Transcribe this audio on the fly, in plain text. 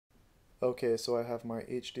Okay, so I have my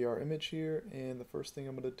HDR image here, and the first thing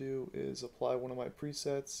I'm going to do is apply one of my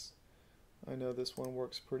presets. I know this one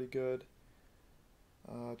works pretty good.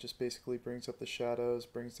 Just basically brings up the shadows,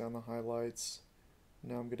 brings down the highlights.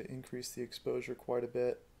 Now I'm going to increase the exposure quite a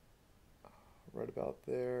bit, right about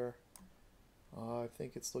there. I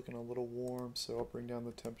think it's looking a little warm, so I'll bring down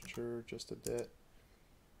the temperature just a bit.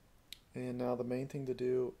 And now the main thing to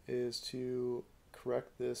do is to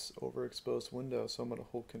correct this overexposed window. So I'm going to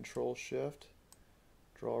hold Control Shift,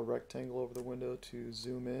 draw a rectangle over the window to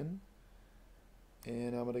zoom in,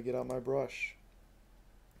 and I'm going to get out my brush.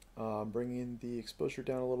 Bringing the exposure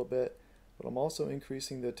down a little bit, but I'm also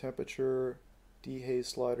increasing the temperature, dehaze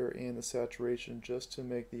slider, and the saturation just to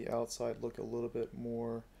make the outside look a little bit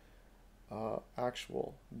more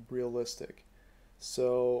actual, realistic.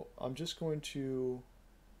 So I'm just going to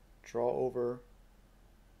draw over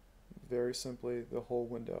very simply the whole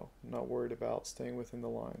window. I'm not worried about staying within the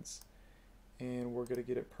lines. And we're going to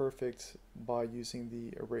get it perfect by using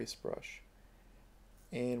the erase brush.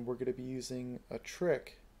 And we're going to be using a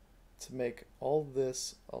trick to make all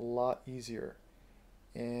this a lot easier.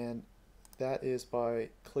 And that is by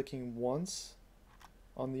clicking once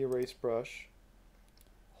on the erase brush,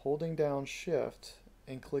 holding down Shift,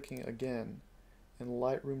 and clicking again. And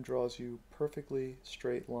Lightroom draws you perfectly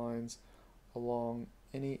straight lines along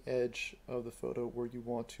any edge of the photo where you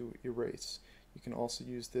want to erase. You can also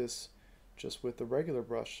use this just with the regular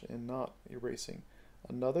brush and not erasing.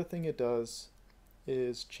 Another thing it does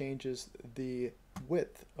is changes the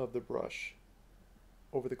width of the brush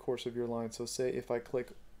over the course of your line. So say if I click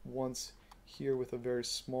once here with a very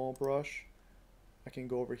small brush, I can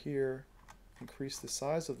go over here, increase the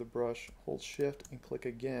size of the brush, hold Shift and click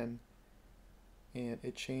again, and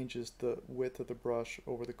it changes the width of the brush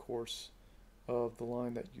over the course of the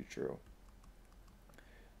line that you drew.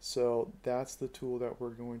 So that's the tool that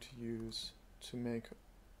we're going to use to make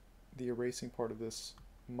the erasing part of this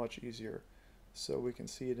much easier. So we can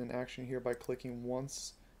see it in action here by clicking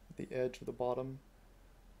once at the edge of the bottom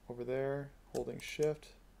over there, holding Shift,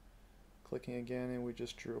 clicking again, and we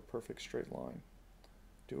just drew a perfect straight line.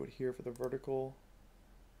 Do it here for the vertical,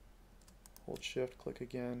 hold Shift, click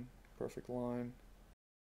again, perfect line.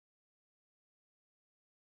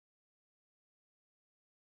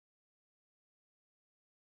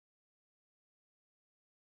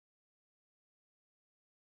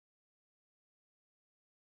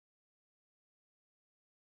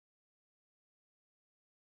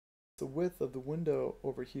 The width of the window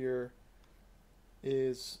over here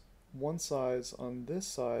is one size on this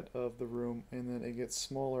side of the room, and then it gets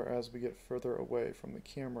smaller as we get further away from the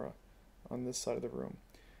camera on this side of the room.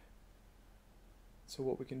 So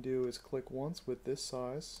what we can do is click once with this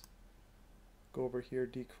size, go over here,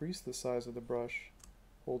 decrease the size of the brush,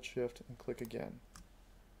 hold Shift and click again.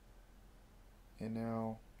 And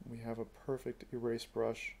now we have a perfect erase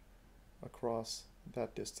brush across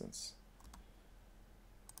that distance.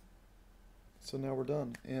 So now we're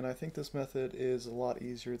done, and I think this method is a lot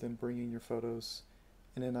easier than bringing your photos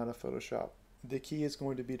in and out of Photoshop. The key is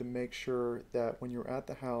going to be to make sure that when you're at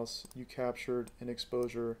the house, you captured an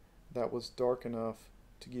exposure that was dark enough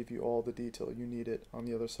to give you all the detail you needed on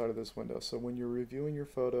the other side of this window. So when you're reviewing your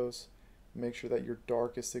photos, make sure that your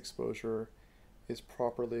darkest exposure is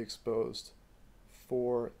properly exposed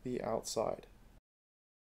for the outside.